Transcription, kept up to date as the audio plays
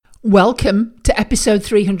Welcome to episode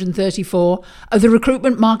 334 of the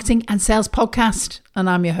Recruitment, Marketing and Sales Podcast. And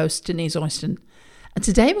I'm your host, Denise Oyston. And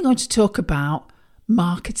today we're going to talk about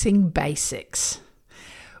marketing basics.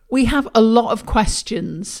 We have a lot of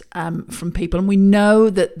questions from people, and we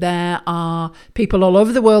know that there are people all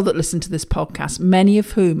over the world that listen to this podcast, many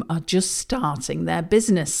of whom are just starting their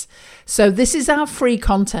business. So this is our free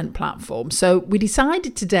content platform. So we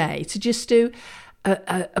decided today to just do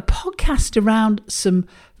a podcast around some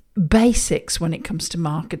basics when it comes to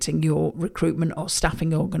marketing your recruitment or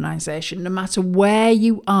staffing organisation, no matter where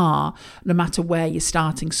you are, no matter where you're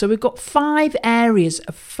starting. So we've got 5 areas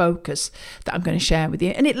of focus that I'm going to share with you,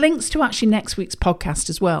 and it links to actually next week's podcast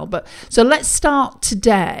as well. But so let's start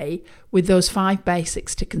today with those 5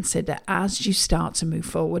 basics to consider as you start to move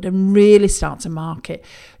forward and really start to market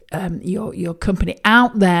your company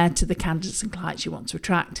out there to the candidates and clients you want to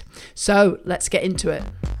attract. So let's get into it.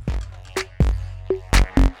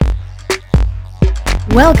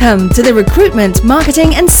 Welcome to the Recruitment,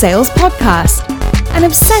 Marketing and Sales Podcast. An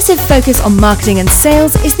obsessive focus on marketing and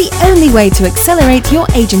sales is the only way to accelerate your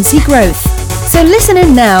agency growth. So listen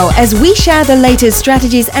in now as we share the latest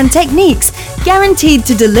strategies and techniques guaranteed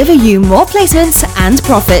to deliver you more placements and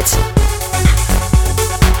profit.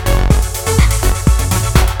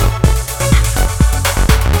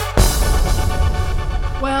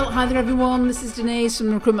 Well, hi there everyone. This is Denise from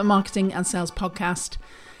the Recruitment, Marketing and Sales Podcast.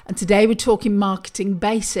 And today we're talking marketing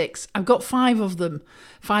basics. I've got 5 of them,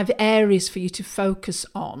 5 areas for you to focus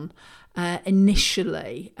on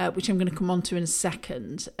initially, which I'm going to come on to in a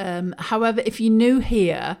second. However, if you're new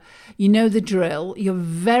here, you know the drill. You're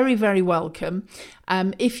very, very welcome.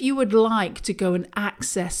 If you would like to go and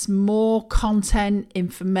access more content,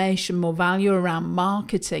 information, more value around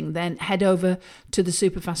marketing, then head over to the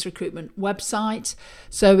Superfast Recruitment website.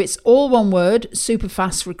 So it's all one word,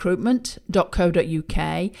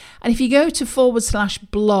 superfastrecruitment.co.uk. And if you go to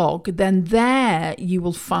 /blog, then there you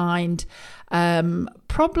will find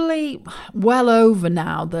probably well over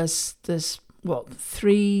now. There's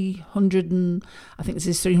 300 and I think this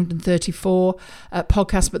is 334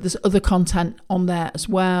 podcasts, but there's other content on there as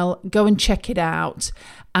well. Go and check it out,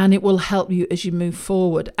 and it will help you as you move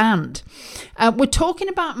forward. And we're talking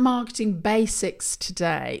about marketing basics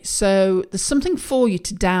today, so there's something for you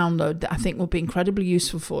to download that I think will be incredibly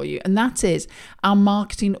useful for you, and that is our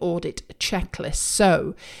marketing audit checklist.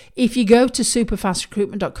 So if you go to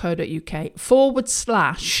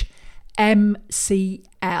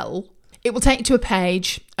superfastrecruitment.co.uk/MCL, it will take you to a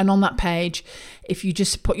page, and on that page, if you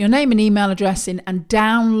just put your name and email address in and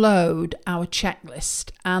download our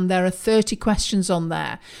checklist, and there are 30 questions on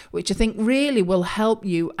there, which I think really will help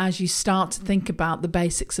you as you start to think about the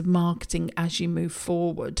basics of marketing as you move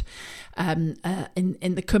forward in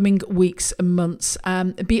the coming weeks and months.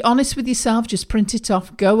 Be honest with yourself, just print it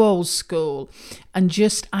off, go old school, and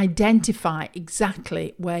just identify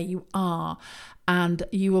exactly where you are. And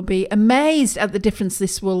you will be amazed at the difference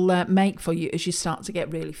this will make for you as you start to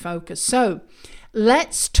get really focused. So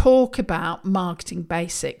let's talk about marketing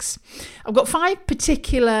basics. I've got 5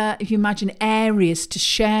 particular, if you imagine, areas to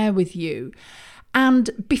share with you. And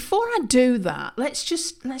before I do that, let's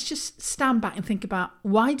just stand back and think about,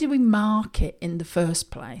 why do we market in the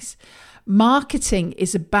first place? Marketing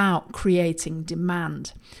is about creating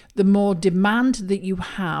demand. The more demand that you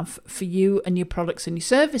have for you and your products and your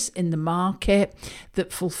service in the market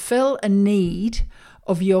that fulfill a need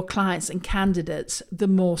of your clients and candidates, the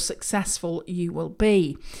more successful you will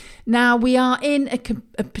be. Now, we are in a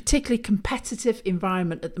particularly competitive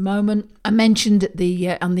environment at the moment. I mentioned at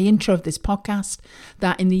on the intro of this podcast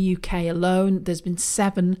that in the UK alone, there's been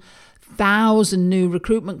 7,000 new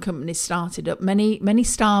recruitment companies started up, many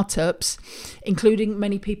startups, including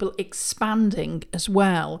many people expanding as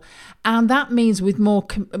well. And that means with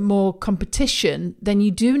more competition, then you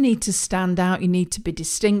do need to stand out. You need to be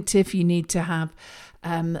distinctive. You need to have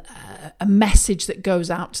a message that goes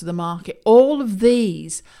out to the market. All of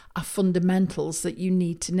these are fundamentals that you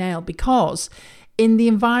need to nail, because in the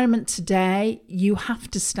environment today, you have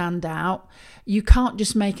to stand out. You can't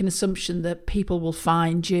just make an assumption that people will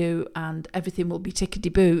find you and everything will be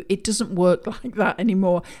tickety-boo. It doesn't work like that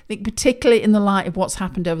anymore. I think particularly in the light of what's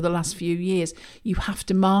happened over the last few years, you have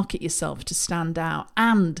to market yourself to stand out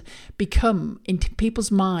and become, in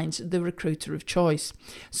people's minds, the recruiter of choice.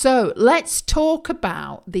 So let's talk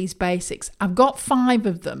about these basics. I've got 5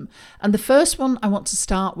 of them. And the first one I want to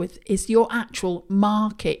start with is your actual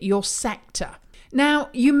market, your sector. Now,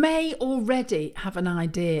 you may already have an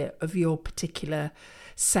idea of your particular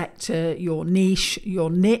sector, your niche, your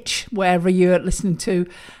niche, wherever you're listening to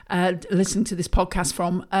listening to this podcast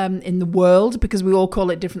from in the world, because we all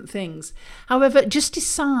call it different things. However, just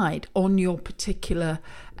decide on your particular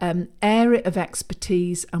area of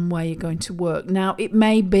expertise and where you're going to work. Now, it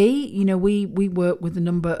may be, we work with a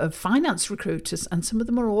number of finance recruiters, and some of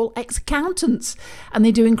them are all ex-accountants, and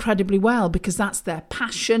they do incredibly well because that's their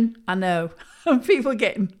passion. I know people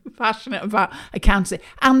getting passionate about accountancy,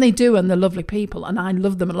 and they do, and they're lovely people, and I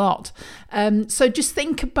love them a lot. So just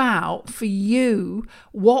think about, for you,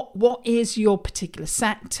 what is your particular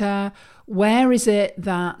sector? Where is it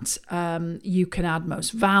that you can add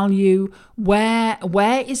most value? Where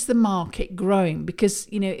is the market growing? Because,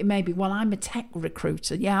 it may be, well, I'm a tech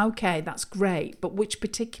recruiter. Yeah, okay, that's great. But which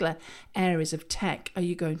particular areas of tech are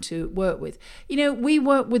you going to work with? We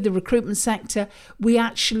work with the recruitment sector. We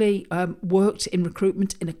actually worked in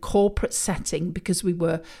recruitment in a corporate setting because we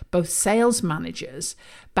were both sales managers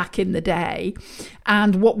back in the day.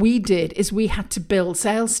 And what we did is we had to build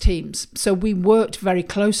sales teams. So we worked very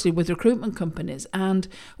closely with recruitment companies. And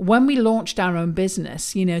when we launched our own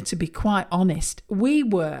business, to be quite honest, we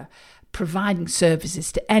were providing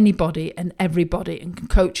services to anybody and everybody, and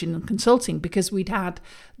coaching and consulting, because we'd had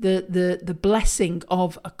the blessing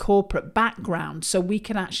of a corporate background, so we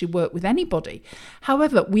can actually work with anybody.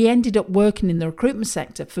 However, we ended up working in the recruitment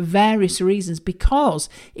sector for various reasons, because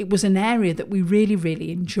it was an area that we really,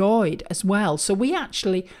 really enjoyed as well. So we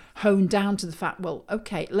actually honed down to the fact, well,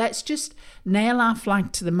 okay, let's just nail our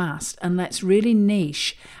flag to the mast, and let's really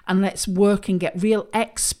niche, and let's work and get real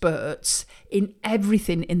experts in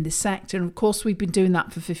everything in the sector. And of course, we've been doing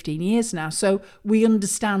that for 15 years now, so we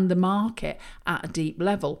understand the market at a deep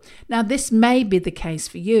level. Now, this may be the case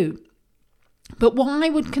for you, but what I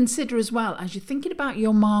would consider as well, as you're thinking about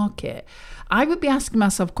your market, I would be asking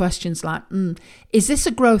myself questions like, is this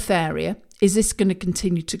a growth area? Is this going to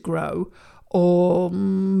continue to grow? Or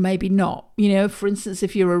maybe not. For instance,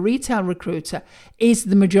 if you're a retail recruiter, is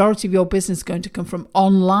the majority of your business going to come from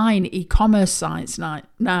online e-commerce sites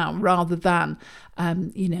now rather than,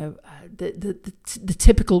 the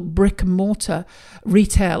typical brick and mortar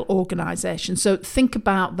retail organisation? So think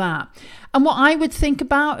about that. And what I would think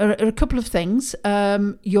about are a couple of things.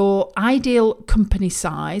 Your ideal company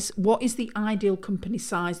size. What is the ideal company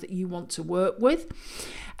size that you want to work with?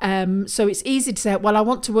 So it's easy to say, well, I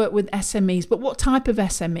want to work with SMEs, but what type of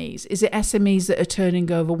SMEs? Is it SMEs that are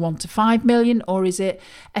turning over 1 to 5 million, or is it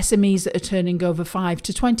SMEs that are turning over 5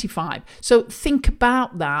 to 25? So think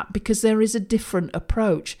about that, because there is a different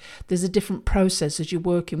approach. There's a different process as you're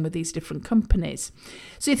working with these different companies.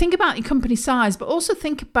 So you think about your company size, but also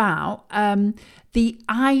think about the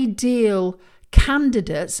ideal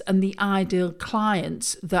candidates and the ideal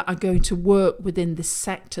clients that are going to work within the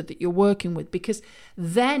sector that you're working with, because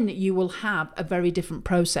then you will have a very different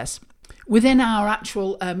process. Within our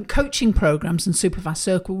actual coaching programs and Superfast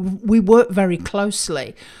Circle, we work very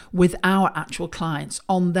closely with our actual clients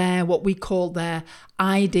on what we call their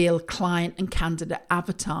ideal client and candidate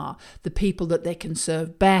avatar, the people that they can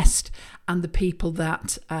serve best, and the people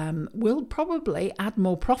that will probably add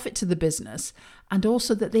more profit to the business, and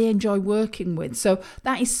also that they enjoy working with. So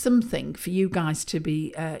that is something for you guys to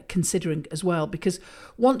be considering as well, because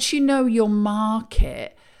once you know your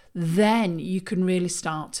market, then you can really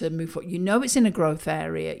start to move forward. It's in a growth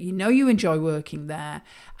area, you enjoy working there,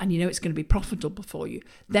 and it's going to be profitable for you.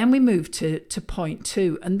 Then we move to point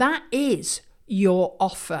 2, and that is your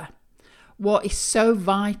offer. What is so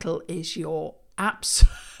vital is your apps,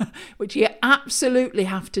 which you absolutely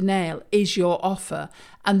have to nail, is your offer,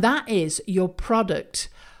 and that is your product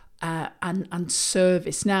and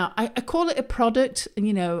service. Now, I call it a product,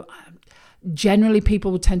 generally,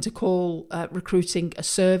 people would tend to call recruiting a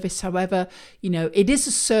service. However, it is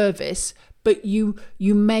a service, but you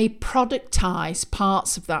may productize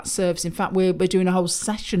parts of that service. In fact, we're doing a whole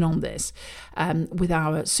session on this with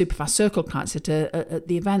our Superfast Circle clients at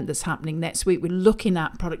the event that's happening next week. We're looking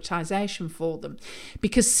at productization for them,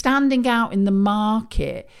 because standing out in the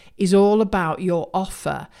market is all about your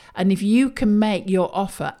offer. And if you can make your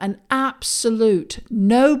offer an absolute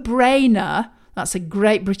no-brainer, that's a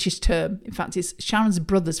great British term. In fact, it's Sharon's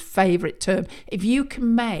brother's favourite term. If you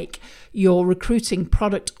can make your recruiting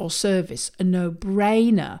product or service a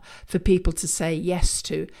no-brainer for people to say yes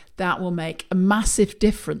to, that will make a massive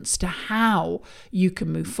difference to how you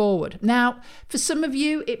can move forward. Now, for some of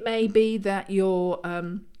you, it may be that your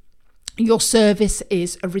service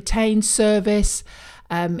is a retained service.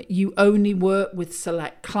 You only work with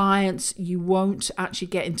select clients. You won't actually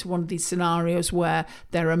get into one of these scenarios where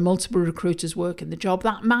there are multiple recruiters working the job.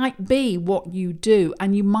 That might be what you do,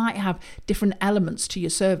 and you might have different elements to your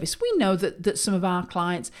service. We know that some of our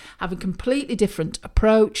clients have a completely different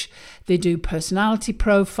approach. They do personality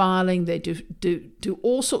profiling. They do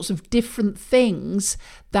all sorts of different things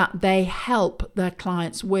that they help their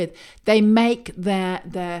clients with. They make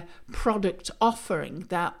their product offering,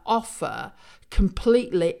 their offer,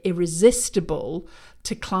 completely irresistible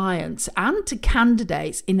to clients and to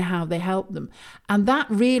candidates in how they help them. And that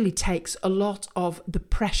really takes a lot of the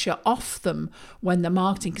pressure off them when they're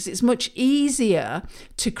marketing, because it's much easier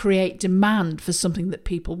to create demand for something that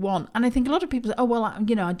people want. And I think a lot of people say, oh, well,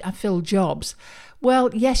 I fill jobs. Well,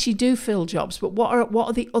 yes, you do fill jobs, but what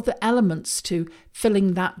are the other elements to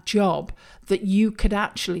filling that job that you could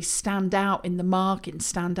actually stand out in the market and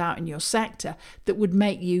stand out in your sector that would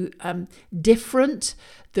make you different,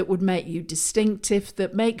 that would make you distinctive,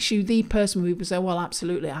 that makes you the person who people say, well,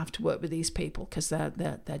 absolutely, I have to work with these people because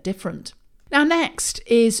they're different. Now, next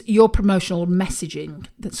is your promotional messaging.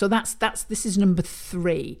 So this is number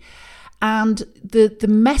 3. And the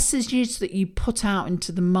messages that you put out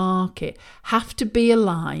into the market have to be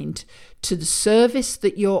aligned to the service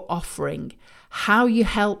that you're offering, how you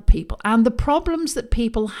help people, and the problems that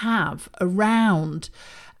people have around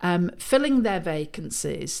filling their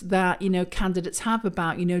vacancies that, candidates have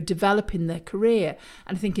about, developing their career.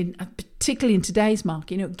 And I think particularly in today's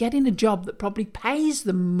market, getting a job that probably pays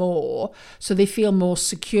them more so they feel more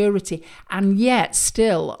security and yet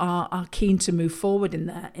still are keen to move forward in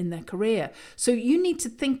their career. So you need to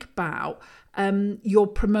think about your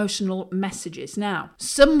promotional messages. Now,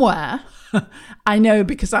 somewhere, I know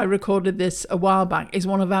because I recorded this a while back, is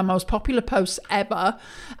one of our most popular posts ever,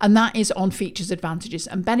 and that is on features, advantages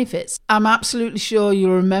and benefits. I'm absolutely sure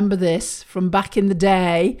you'll remember this from back in the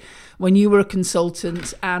day when you were a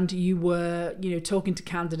consultant and you were, talking to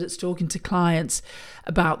candidates, talking to clients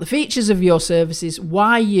about the features of your services,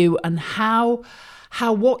 why you, and how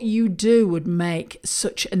what you do would make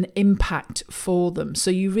such an impact for them. So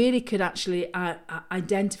you really could actually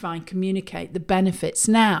identify and communicate the benefits.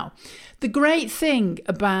 Now, the great thing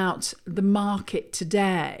about the market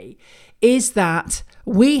today is that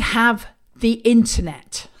we have the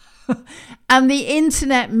internet. And the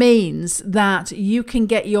internet means that you can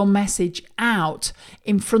get your message out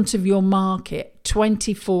in front of your market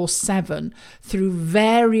 24/7 through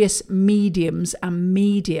various mediums and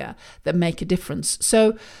media that make a difference.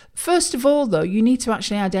 So first of all, though, you need to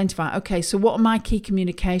actually identify, okay, so what are my key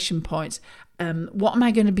communication points? What am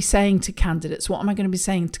I going to be saying to candidates? What am I going to be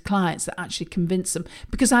saying to clients that actually convince them?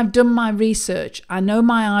 Because I've done my research. I know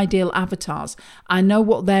my ideal avatars. I know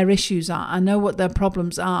what their issues are. I know what their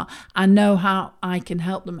problems are. I know how I can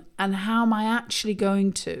help them. And how am I actually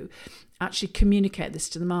going to actually communicate this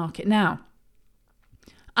to the market? Now,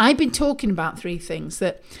 I've been talking about 3 things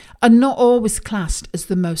that are not always classed as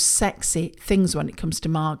the most sexy things when it comes to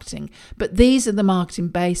marketing, but these are the marketing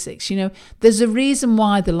basics. There's a reason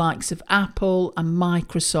why the likes of Apple and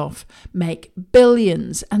Microsoft make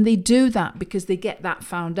billions, and they do that because they get that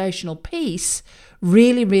foundational piece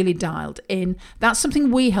really, really dialed in. That's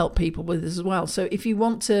something we help people with as well. So if you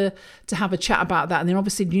want to have a chat about that, and then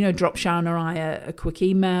obviously, drop Sharon or I a quick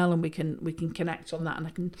email and we can connect on that,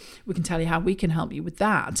 and we can tell you how we can help you with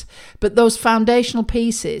that. But those foundational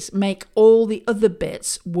pieces make all the other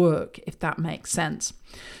bits work, if that makes sense.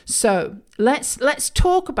 So let's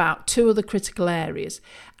talk about 2 of the critical areas,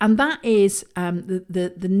 and that is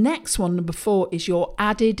the next one, number 4, is your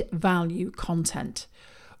added value content.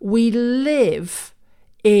 We live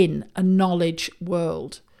in a knowledge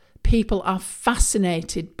world. People are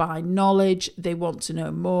fascinated by knowledge. They want to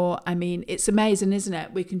know more. I mean, it's amazing, isn't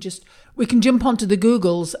it? We can jump onto the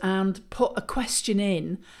Googles and put a question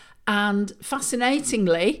in, and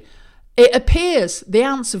fascinatingly, it appears the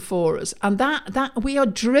answer for us. And that we are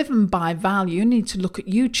driven by value. You need to look at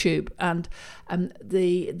YouTube, and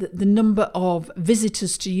the number of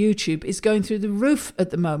visitors to YouTube is going through the roof at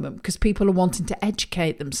the moment because people are wanting to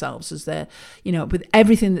educate themselves as they're, with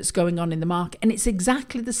everything that's going on in the market. And it's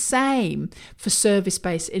exactly the same for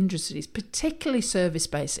service-based industries, particularly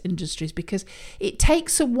service-based industries, because it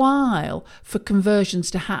takes a while for conversions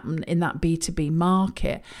to happen in that B2B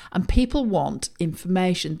market. And people want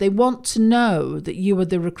information. They want want to know that you are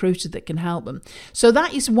the recruiter that can help them. So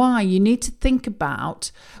that is why you need to think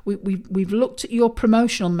about, we've looked at your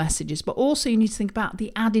promotional messages, but also you need to think about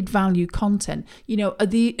the added value content. Are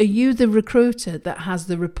you the recruiter that has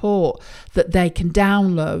the report that they can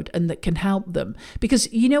download and that can help them?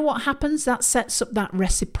 Because you know what happens? That sets up that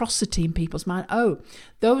reciprocity in people's mind. Oh,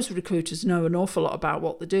 those recruiters know an awful lot about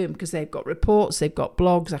what they're doing because they've got reports, they've got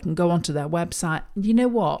blogs, I can go onto their website. And you know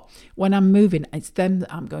what? When I'm moving, it's them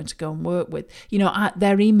that I'm going to go and work with.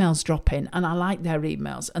 Their emails drop in and I like their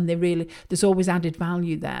emails, and there's always added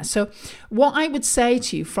value there. So what I would say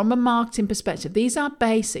to you from a marketing perspective, these are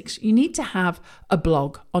basics. You need to have a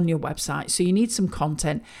blog on your website. So you need some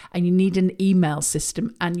content, and you need an email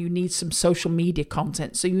system, and you need some social media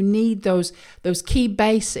content. So you need those key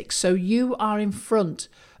basics. So you are in front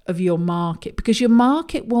of your market, because your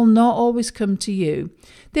market will not always come to you.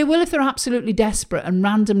 They will if they're absolutely desperate and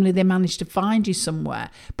randomly they manage to find you somewhere.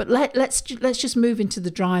 But let's just move into the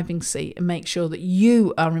driving seat and make sure that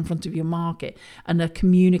you are in front of your market and are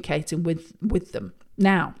communicating with them.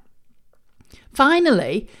 Now,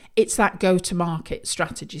 finally, it's that go-to-market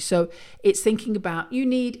strategy. So it's thinking about, you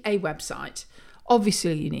need a website.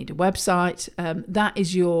 Obviously, you need a website. That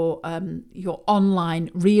is your online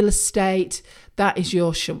real estate. That is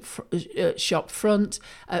your shop front.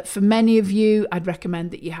 For many of you, I'd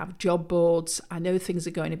recommend that you have job boards. I know things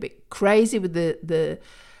are going a bit crazy with the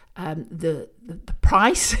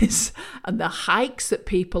prices and the hikes that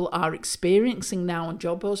people are experiencing now on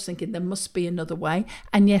job boards, thinking there must be another way.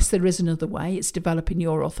 And yes, there is another way. It's developing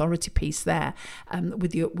your authority piece there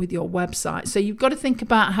with your website. So you've got to think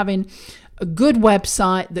about having a good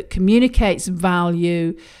website that communicates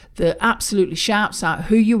value, that absolutely shouts out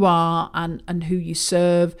who you are and who you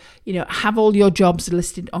serve. Have all your jobs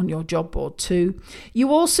listed on your job board too.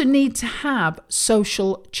 You also need to have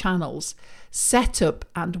social channels set up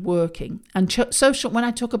and working. And when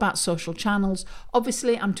I talk about social channels,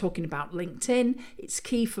 obviously I'm talking about LinkedIn. It's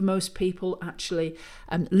key for most people actually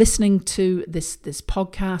listening to this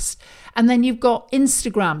podcast. And then you've got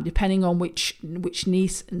Instagram, depending on which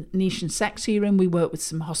niche and sector you're in. We work with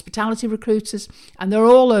some hospitality recruiters, and they're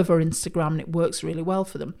all over Instagram, and it works really well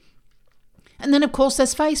for them. And then, of course,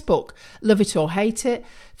 there's Facebook. Love it or hate it,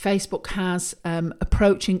 Facebook has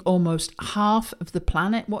approaching almost half of the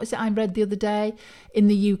planet. What is it I read the other day? In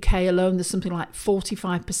the UK alone, there's something like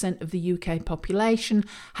 45% of the UK population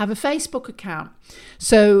have a Facebook account.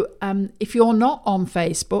 So if you're not on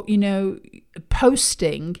Facebook,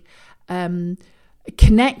 posting,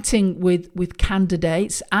 connecting with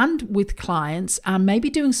candidates and with clients, and maybe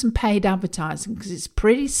doing some paid advertising, because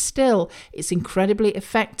it's incredibly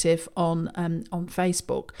effective on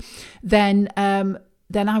Facebook, then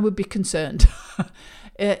I would be concerned.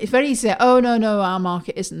 It's very easy to say, oh, no, our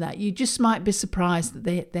market isn't that. You just might be surprised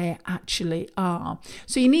that they actually are.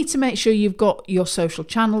 So you need to make sure you've got your social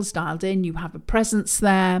channels dialed in, you have a presence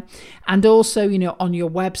there. And also, on your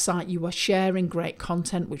website, you are sharing great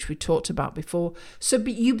content, which we talked about before. So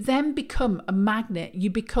you then become a magnet,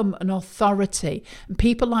 you become an authority. And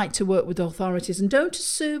people like to work with authorities. And don't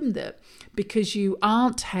assume that because you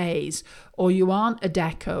aren't Hays or you aren't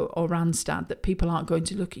Adecco or Randstad that people aren't going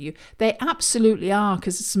to look at you. They absolutely are,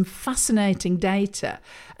 because there's some fascinating data.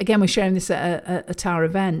 Again, we're sharing this at our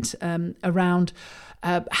event around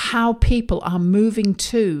how people are moving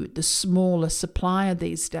to the smaller supplier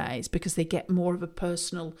these days because they get more of a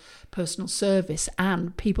personal service,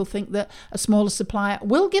 and people think that a smaller supplier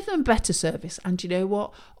will give them better service, and you know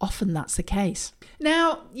what? Often that's the case.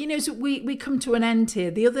 Now, so we come to an end here.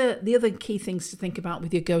 The other key things to think about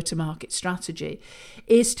with your go-to-market strategy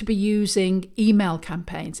is to be using email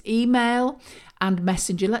campaigns, email and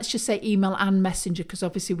messenger. Let's just say email and messenger, because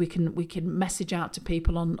obviously we can message out to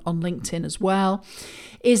people on LinkedIn as well.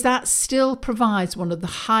 Is that still provides one of the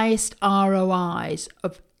highest ROIs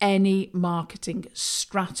of any marketing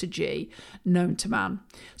strategy known to man.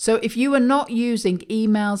 So if you are not using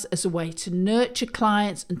emails as a way to nurture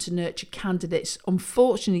clients and to nurture candidates,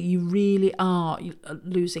 unfortunately, you really are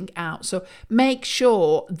losing out. So make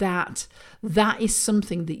sure that is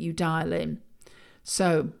something that you dial in.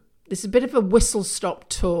 So this is a bit of a whistle-stop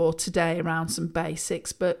tour today around some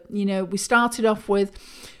basics, but, we started off with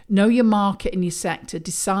know your market and your sector,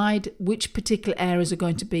 decide which particular areas are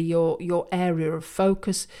going to be your area of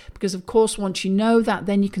focus, because, of course, once you know that,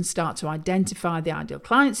 then you can start to identify the ideal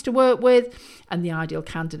clients to work with and the ideal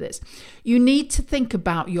candidates. You need to think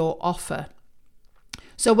about your offer.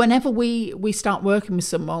 So whenever we start working with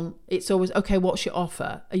someone, it's always, okay, what's your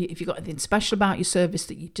offer? Have you got anything special about your service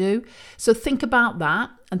that you do? So think about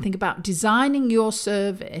that and think about designing your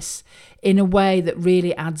service in a way that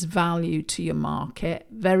really adds value to your market.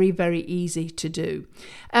 Very, very easy to do.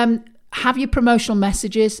 Have your promotional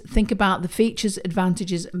messages. Think about the features,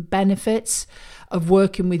 advantages and benefits of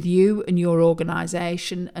working with you and your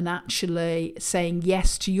organisation and actually saying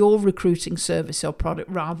yes to your recruiting service or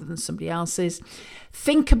product rather than somebody else's.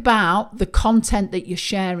 Think about the content that you're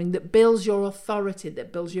sharing that builds your authority,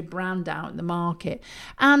 that builds your brand out in the market.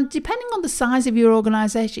 And depending on the size of your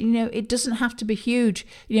organisation, it doesn't have to be huge.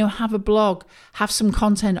 Have a blog, have some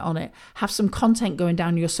content on it, have some content going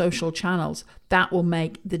down your social channels. That will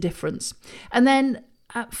make the difference. And then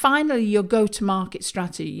finally, your go-to-market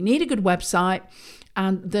strategy. You need a good website,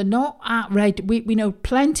 and they're not outrageous. We know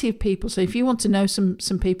plenty of people. So if you want to know some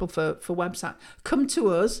people for website, come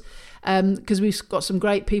to us, because we've got some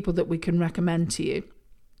great people that we can recommend to you.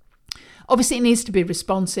 Obviously, it needs to be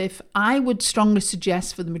responsive. I would strongly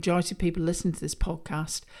suggest for the majority of people listening to this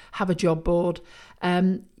podcast, have a job board.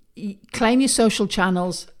 Claim your social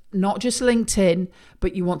channels, not just LinkedIn,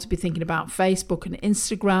 but you want to be thinking about Facebook and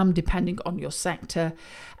Instagram, depending on your sector.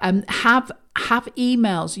 Have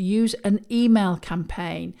emails. Use an email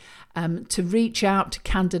campaign to reach out to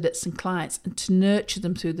candidates and clients and to nurture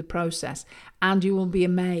them through the process. And you will be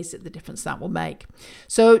amazed at the difference that will make.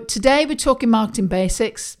 So today we're talking marketing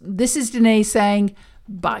basics. This is Denise saying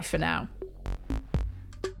bye for now.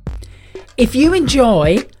 If you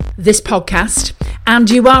enjoy this podcast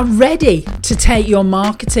and you are ready to take your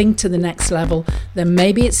marketing to the next level, then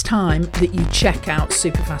maybe it's time that you check out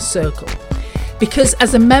Superfast Circle. Because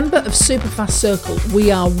as a member of Superfast Circle,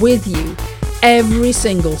 we are with you every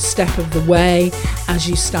single step of the way as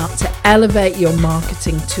you start to elevate your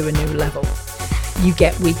marketing to a new level. You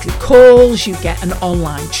get weekly calls, you get an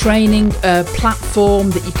online training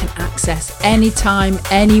platform that you can access anytime,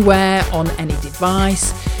 anywhere, on any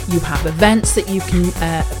device. You have events that you can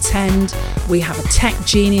attend. We have a tech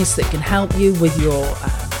genius that can help you with your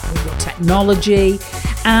technology.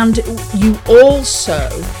 And you also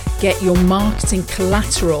get your marketing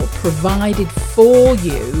collateral provided for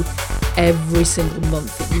you every single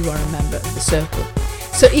month that you are a member of the circle.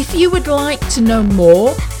 So if you would like to know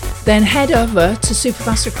more, then head over to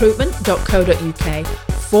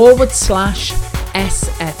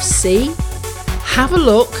superfastrecruitment.co.uk/SFC. Have a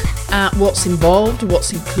look at what's involved,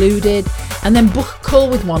 what's included, and then book a call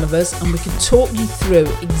with one of us and we can talk you through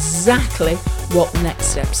exactly what the next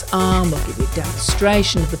steps are. We'll give you a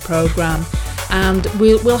demonstration of the programme and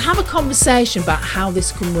we'll have a conversation about how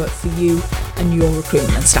this can work for you and your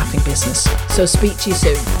recruitment and staffing business. So speak to you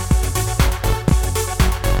soon.